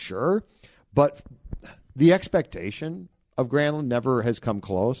skills for sure. But the expectation of Granlund never has come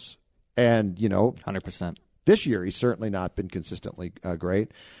close. And, 100%. This year, he's certainly not been consistently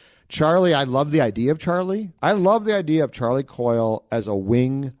great. Charlie, I love the idea of Charlie. I love the idea of Charlie Coyle as a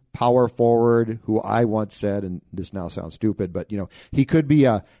wing power forward who I once said, and this now sounds stupid, but, he could be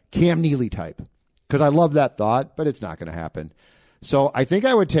a Cam Neely type. Because I love that thought, but it's not going to happen. So I think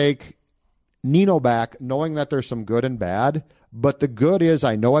I would take Nino back, knowing that there's some good and bad. But the good is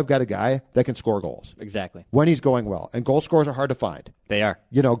I know I've got a guy that can score goals. Exactly. When he's going well. And goal scorers are hard to find. They are.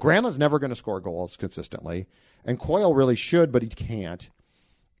 Granlund's never going to score goals consistently. And Coyle really should, but he can't.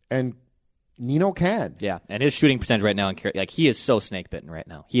 And Nino can. Yeah, and his shooting percentage right now, he is so snake bitten right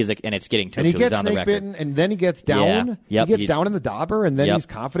now. He is, and it's getting to him. And he gets snake bitten, and then he gets down. Yeah. Yep. He gets down in the dauber, and then his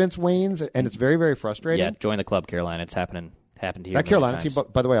confidence wanes, and it's very, very frustrating. Yeah, join the club, Carolina. It's happened here. That Carolina team,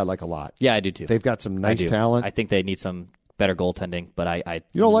 by the way, I like a lot. Yeah, I do too. They've got some nice talent. I think they need some better goaltending, but I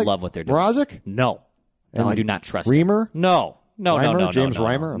love what they're doing. Mrazek? No, I do not trust Reimer? him. No. James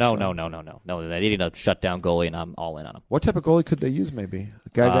Reimer? No, they need a shutdown goalie, and I'm all in on him. What type of goalie could they use? Maybe a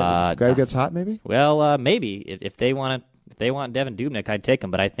guy who gets hot. Maybe. Well, maybe if they want Devin Dubnyk, I'd take him.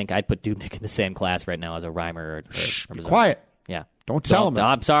 But I think I'd put Dubnyk in the same class right now as a Reimer. Or be quiet. Yeah, don't tell him.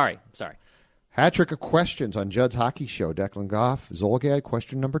 I'm sorry. Hat trick of questions on Judd's Hockey Show. Declan Goff, Zolgad,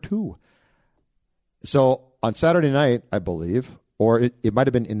 question number 2. So on Saturday night, I believe, or it might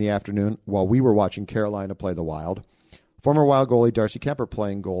have been in the afternoon, while we were watching Carolina play the Wild. Former Wild goalie Darcy Kemper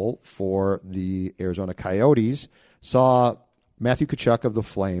playing goal for the Arizona Coyotes saw Matthew Tkachuk of the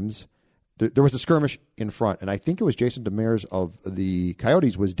Flames. There was a skirmish in front, and I think it was Jason Demers of the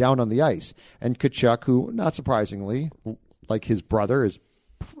Coyotes was down on the ice. And Tkachuk, who, not surprisingly, like his brother,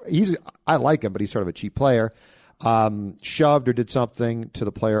 I like him, but he's sort of a cheap player, shoved or did something to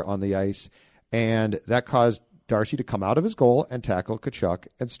the player on the ice, and that caused Darcy to come out of his goal and tackle Tkachuk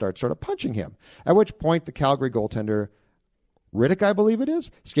and start sort of punching him. At which point, the Calgary goaltender, Riddick, I believe it is,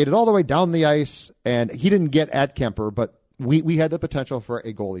 skated all the way down the ice, and he didn't get at Kemper, but we had the potential for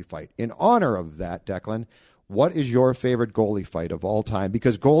a goalie fight. In honor of that, Declan, what is your favorite goalie fight of all time?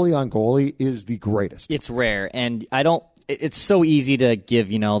 Because goalie on goalie is the greatest. It's rare, and I don't. It's so easy to give,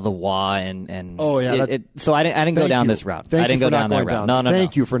 the wah and. Oh yeah. So I didn't go down this route. I didn't go down that route. No.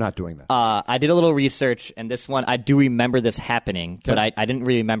 Thank you for not doing that. I did a little research, and this one I do remember this happening, but I didn't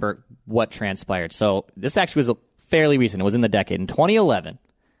really remember what transpired. So this actually was fairly recent. It was in the decade. In 2011,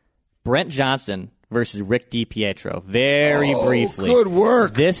 Brent Johnson versus Rick DiPietro. Very briefly. Good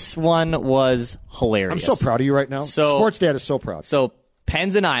work. This one was hilarious. I'm so proud of you right now. Sports Dad is so proud. So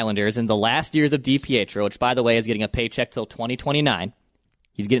Pens and Islanders in the last years of DiPietro, which, by the way, is getting a paycheck till 2029.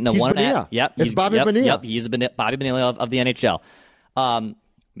 He's getting a 1.5. Yep. It's Bobby Bonilla. Yep. He's Bobby Bonilla of the NHL.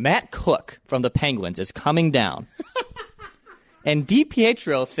 Matt Cook from the Penguins is coming down. And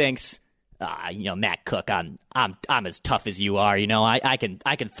DiPietro thinks, Matt Cook, I'm as tough as you are. I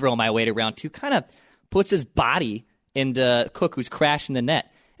can throw my weight around too. Kind of puts his body into Cook, who's crashing the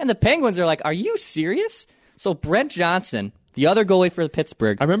net. And the Penguins are like, are you serious? So Brent Johnson, the other goalie for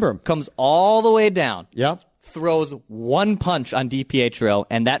Pittsburgh, I remember him, comes all the way down. Yeah. Throws one punch on DiPietro,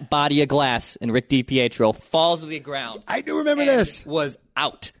 and that body of glass in Rick DiPietro falls to the ground. I do remember this. Was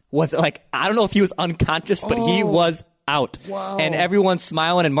out. Was like, I don't know if he was unconscious, but he was out. Wow. And everyone's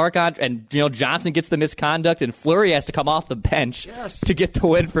smiling, and Johnson gets the misconduct, and Fleury has to come off the bench to get the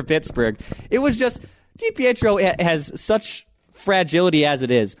win for Pittsburgh. It was just, DiPietro has such fragility as it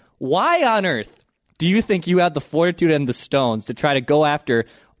is. Why on earth do you think you have the fortitude and the stones to try to go after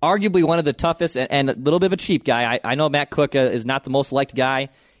arguably one of the toughest and a little bit of a cheap guy? I know Matt Cook is not the most liked guy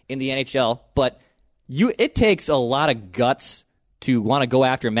in the NHL, but it takes a lot of guts to want to go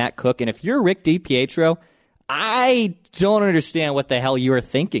after Matt Cook. And if you're Rick DiPietro, I don't understand what the hell you were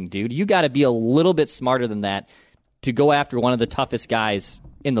thinking, dude. You got to be a little bit smarter than that to go after one of the toughest guys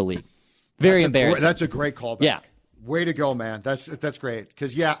in the league. Very embarrassing. That's a great callback. Yeah. Way to go, man. That's great.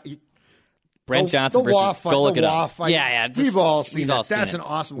 Because, Brent Johnson versus Wah fight, go look it up. Fight. Yeah. We've all seen it. That's it. an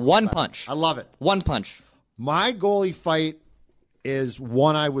awesome one fight. punch. I love it. One punch. My goalie fight is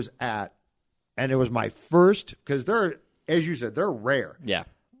one I was at, and it was my first, because they're, as you said, they're rare. Yeah.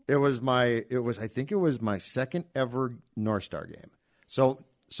 I think it was my second ever North Star game. So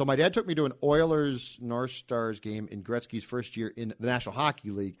my dad took me to an Oilers North Stars game in Gretzky's first year in the National Hockey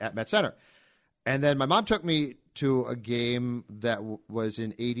League at Met Center. And then my mom took me to a game that was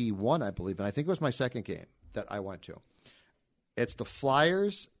in 81, I believe, and I think it was my second game that I went to. It's the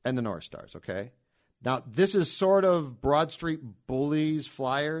Flyers and the North Stars, okay? Now, this is sort of Broad Street Bullies,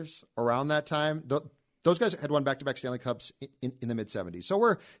 Flyers around that time. Those guys had won back-to-back Stanley Cups in the mid-'70s. So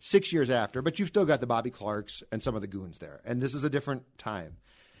we're 6 years after, but you've still got the Bobby Clarks and some of the goons there. And this is a different time.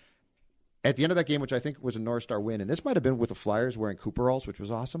 At the end of that game, which I think was a North Star win, and this might have been with the Flyers wearing Cooperalls, which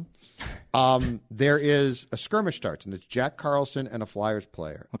was awesome, there is a skirmish starts, and it's Jack Carlson and a Flyers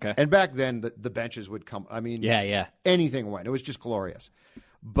player. Okay. And back then, the benches would come. I mean, yeah. Anything went. It was just glorious.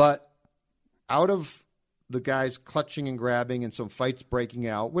 But out of the guys clutching and grabbing and some fights breaking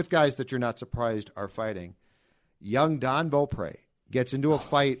out with guys that you're not surprised are fighting, young Don Beaupre gets into a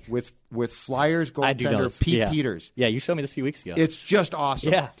fight with Flyers goaltender Pete Peters. Yeah, you showed me this a few weeks ago. It's just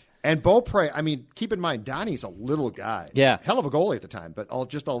awesome. Yeah. And Beaupre, I mean, keep in mind, Donnie's a little guy. Yeah. Hell of a goalie at the time, but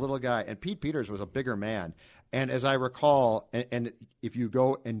just a little guy. And Pete Peters was a bigger man. And as I recall, and if you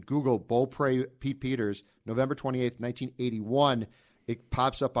go and Google Beaupre Pete Peters, November 28th, 1981, it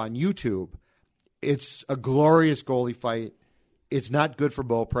pops up on YouTube. It's a glorious goalie fight. It's not good for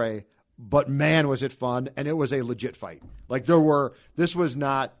Beaupre, but man, was it fun. And it was a legit fight. Like there were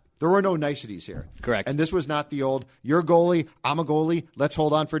no niceties here. Correct. And this was not the old, you're a goalie, I'm a goalie, let's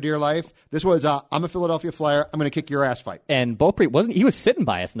hold on for dear life. This was, I'm a Philadelphia Flyer, I'm going to kick your ass fight. And Beaupre, he was sitting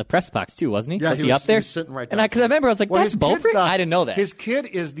by us in the press box too, wasn't he? Yeah, was he up there? He was sitting right there. And because I remember, I was like, that's Beaupre? I didn't know that. His kid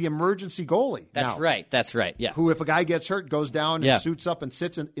is the emergency goalie. That's right, yeah. Who, if a guy gets hurt, goes down and suits up and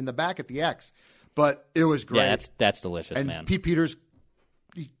sits in the back at the X. But it was great. Yeah, that's delicious, and man. Pete Peters,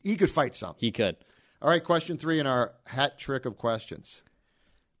 he could fight some. He could. All right, question 3 in our hat trick of questions.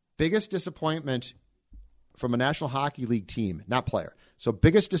 Biggest disappointment from a National Hockey League team, not player. So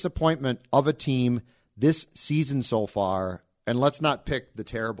biggest disappointment of a team this season so far, and let's not pick the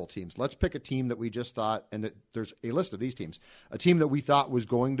terrible teams. Let's pick a team that we just thought, and there's a list of these teams, a team that we thought was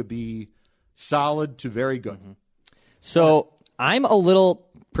going to be solid to very good. Mm-hmm. So I'm a little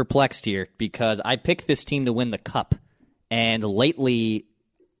perplexed here because I picked this team to win the Cup, and lately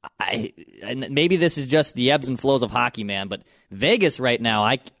and maybe this is just the ebbs and flows of hockey, man, but Vegas right now,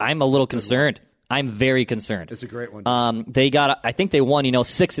 I'm a little concerned. I'm very concerned. It's a great one. I think they won,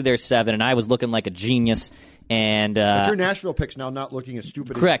 6 of their 7, and I was looking like a genius. And but your Nashville pick's now not looking as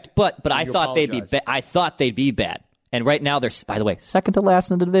stupid. Correct, but I thought they'd be. I thought they'd be bad, And right now, they're, by the way, second to last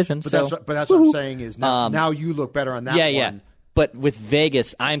in the division. But so, that's what I'm saying is now you look better on that one. Yeah. But with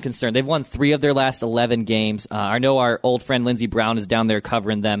Vegas, I'm concerned. They've won 3 of their last 11 games. I know our old friend Lindsey Brown is down there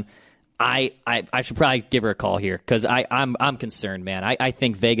covering them. I should probably give her a call here because I'm concerned, man. I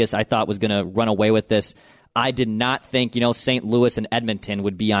think Vegas, I thought, was going to run away with this. I did not think, St. Louis and Edmonton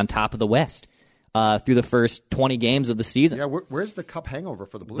would be on top of the West through the first 20 games of the season. Yeah, where's the cup hangover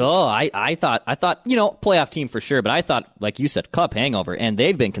for the Blues? Oh, I thought, playoff team for sure, but I thought, like you said, cup hangover, and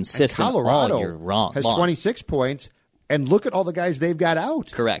they've been consistent Colorado all year long. Has 26 points, and look at all the guys they've got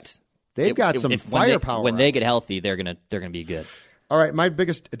out. Correct. They've got some firepower. When they get healthy, they're gonna be good. All right, my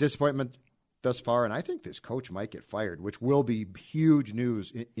biggest disappointment thus far, and I think this coach might get fired, which will be huge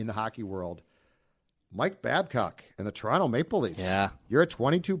news in the hockey world. Mike Babcock and the Toronto Maple Leafs. Yeah. You're at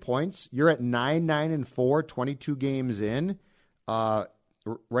 22 points. You're at 9-9-4, 22 games in. Right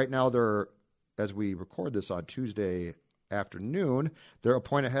now, they're, as we record this on Tuesday afternoon, they're a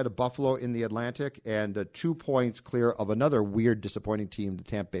point ahead of Buffalo in the Atlantic and 2 points clear of another weird, disappointing team, the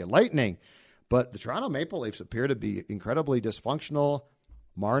Tampa Bay Lightning. But the Toronto Maple Leafs appear to be incredibly dysfunctional.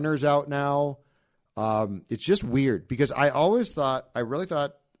 Marner's out now. It's just weird because I really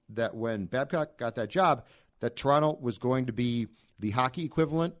thought that when Babcock got that job, that Toronto was going to be the hockey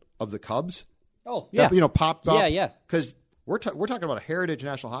equivalent of the Cubs. Oh, yeah. That, popped up. Yeah. Because we're talking about a heritage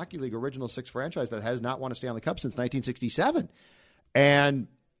National Hockey League Original Six franchise that has not won a Stanley Cup since 1967. And,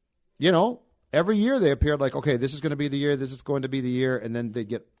 every year they appeared like, okay, this is going to be the year, this is going to be the year, and then they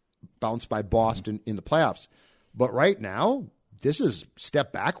get bounced by Boston in the playoffs. But right now, this is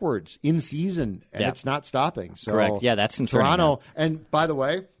step backwards in season, and it's not stopping. So correct. Yeah, that's concerning. Toronto, and by the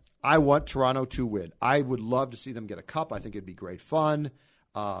way, I want Toronto to win. I would love to see them get a cup. I think it'd be great fun.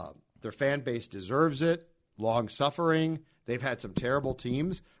 Their fan base deserves it. Long-suffering. They've had some terrible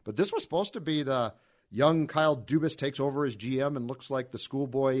teams, but this was supposed to be the young Kyle Dubas takes over as GM and looks like the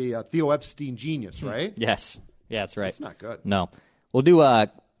schoolboy Theo Epstein genius, right? Yes. Yeah, that's right. It's not good. No. We'll do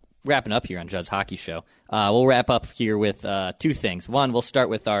wrapping up here on Judd's Hockey Show. We'll wrap up here with 2 things. One, we'll start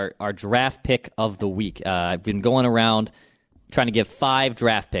with our draft pick of the week. I've been going around trying to give 5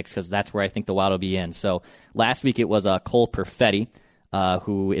 draft picks because that's where I think the Wild will be in. So last week it was Cole Perfetti,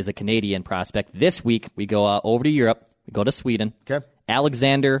 who is a Canadian prospect. This week we go over to Europe. We go to Sweden. Okay.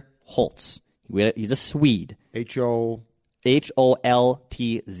 Alexander Holtz. He's a Swede. H-O...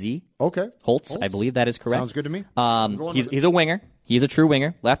 H-O-L-T-Z. Okay. Holtz, I believe that is correct. Sounds good to me. He's a winger. He's a true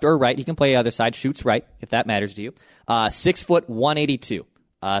winger, left or right. He can play either side, shoots right, if that matters to you. 6 foot, 182,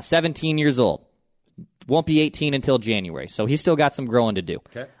 17 years old. Won't be 18 until January, so he's still got some growing to do.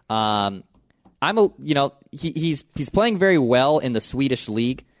 Okay. He's playing very well in the Swedish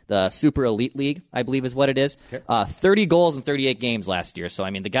league, the Super Elite League, I believe is what it is. Okay. 30 goals in 38 games last year. So I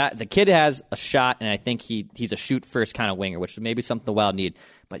mean, the kid has a shot, and I think he's a shoot first kind of winger, which is maybe something the Wild need.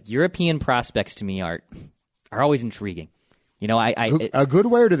 But European prospects to me are always intriguing. A good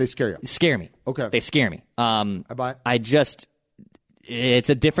way, or do they scare you? Scare me. Okay. They scare me. I buy it. It's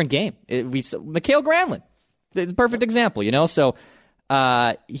a different game. Mikhail Granlund, the perfect example, So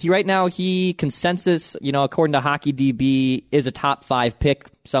he consensus, according to Hockey DB, is a top 5 pick.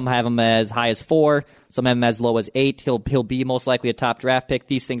 Some have him as high as 4. Some have him as low as 8. He'll be most likely a top draft pick.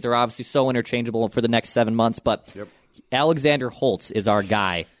 These things are obviously so interchangeable for the next 7 months. But Alexander Holtz is our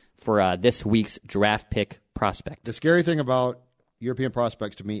guy for this week's draft pick prospect. The scary thing about European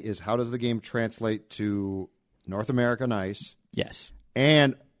prospects to me is how does the game translate to North American ice? Yes.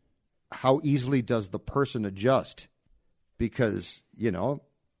 And how easily does the person adjust? Because, you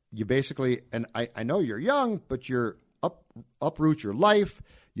basically, and I know you're young, but you're uproot your life.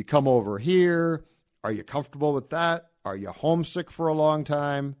 You come over here. Are you comfortable with that? Are you homesick for a long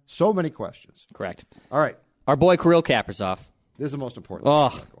time? So many questions. Correct. All right. Our boy Kirill Kaprizov. This is the most important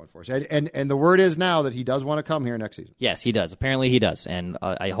thing going for us. And the word is now that he does want to come here next season. Yes, he does. Apparently he does. And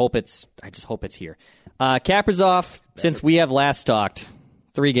I just hope it's here. Kaprizov, since we have last talked,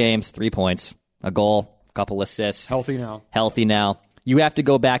 3 games, 3 points, a goal, a couple assists. Healthy now. You have to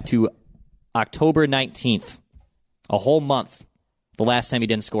go back to October 19th, a whole month, the last time he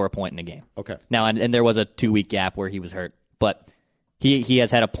didn't score a point in a game. Okay. Now, and there was a 2-week gap where he was hurt. But he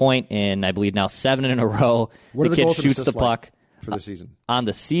has had a point in, I believe, now 7 in a row. What the kid shoots the puck. For the season. On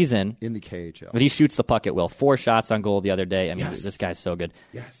the season. In the KHL. But he shoots the puck at will. 4 shots on goal the other day. I mean, This guy's so good.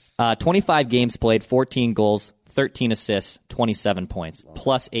 Yes. 25 games played, 14 goals, 13 assists, 27 points,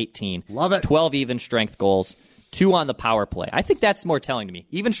 plus 18. Love it. 12 even strength goals, 2 on the power play. I think that's more telling to me.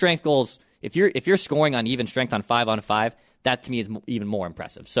 Even strength goals, if you're scoring on even strength on 5-on-5, that to me is even more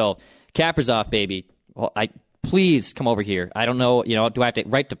impressive. So, Kaprizov, baby, please come over here. I don't know, do I have to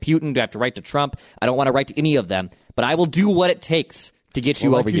write to Putin? Do I have to write to Trump? I don't want to write to any of them, but I will do what it takes to get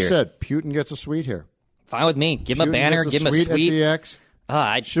you over here. Like you said, Putin gets a suite here. Fine with me. Give him a banner. Give him a suite. At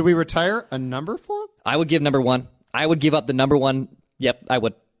DX. Should we retire a number for him? I would give number 1. I would give up the number 1. Yep, I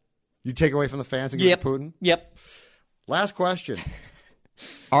would. You take away from the fans and give it to Putin? Yep. Last question.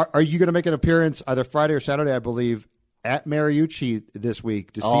 Are you going to make an appearance either Friday or Saturday, I believe, at Mariucci this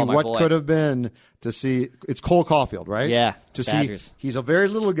week to see what could have been, to see – it's Cole Caulfield, right? Yeah, to Badgers. See he's a very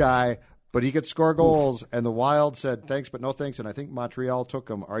little guy, but he could score goals, and the Wild said thanks but no thanks, and I think Montreal took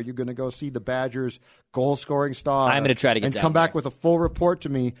him. Are you going to go see the Badgers goal-scoring star? I'm going to try to get and down come back there with a full report to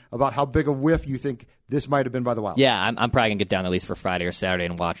me about how big a whiff you think this might have been by the Wild. Yeah, I'm probably going to get down at least for Friday or Saturday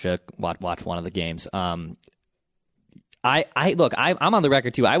and watch one of the games. Look, I'm on the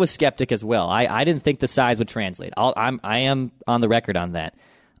record too. I was skeptic as well. I didn't think the size would translate. I am on the record on that.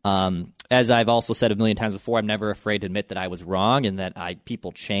 As I've also said a million times before, I'm never afraid to admit that I was wrong and that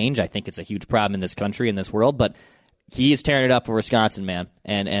people change. I think it's a huge problem in this country, in this world. But he is tearing it up for Wisconsin, man.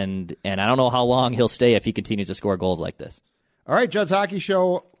 And I don't know how long he'll stay if he continues to score goals like this. All right, Judd's Hockey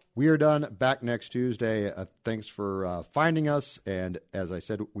Show. We are done. Back next Tuesday. Thanks for finding us. And as I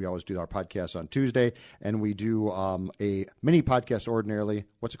said, we always do our podcast on Tuesday. And we do a mini podcast ordinarily.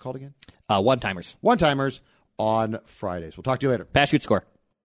 What's it called again? One-timers. One-timers on Fridays. We'll talk to you later. Pass, shoot, score.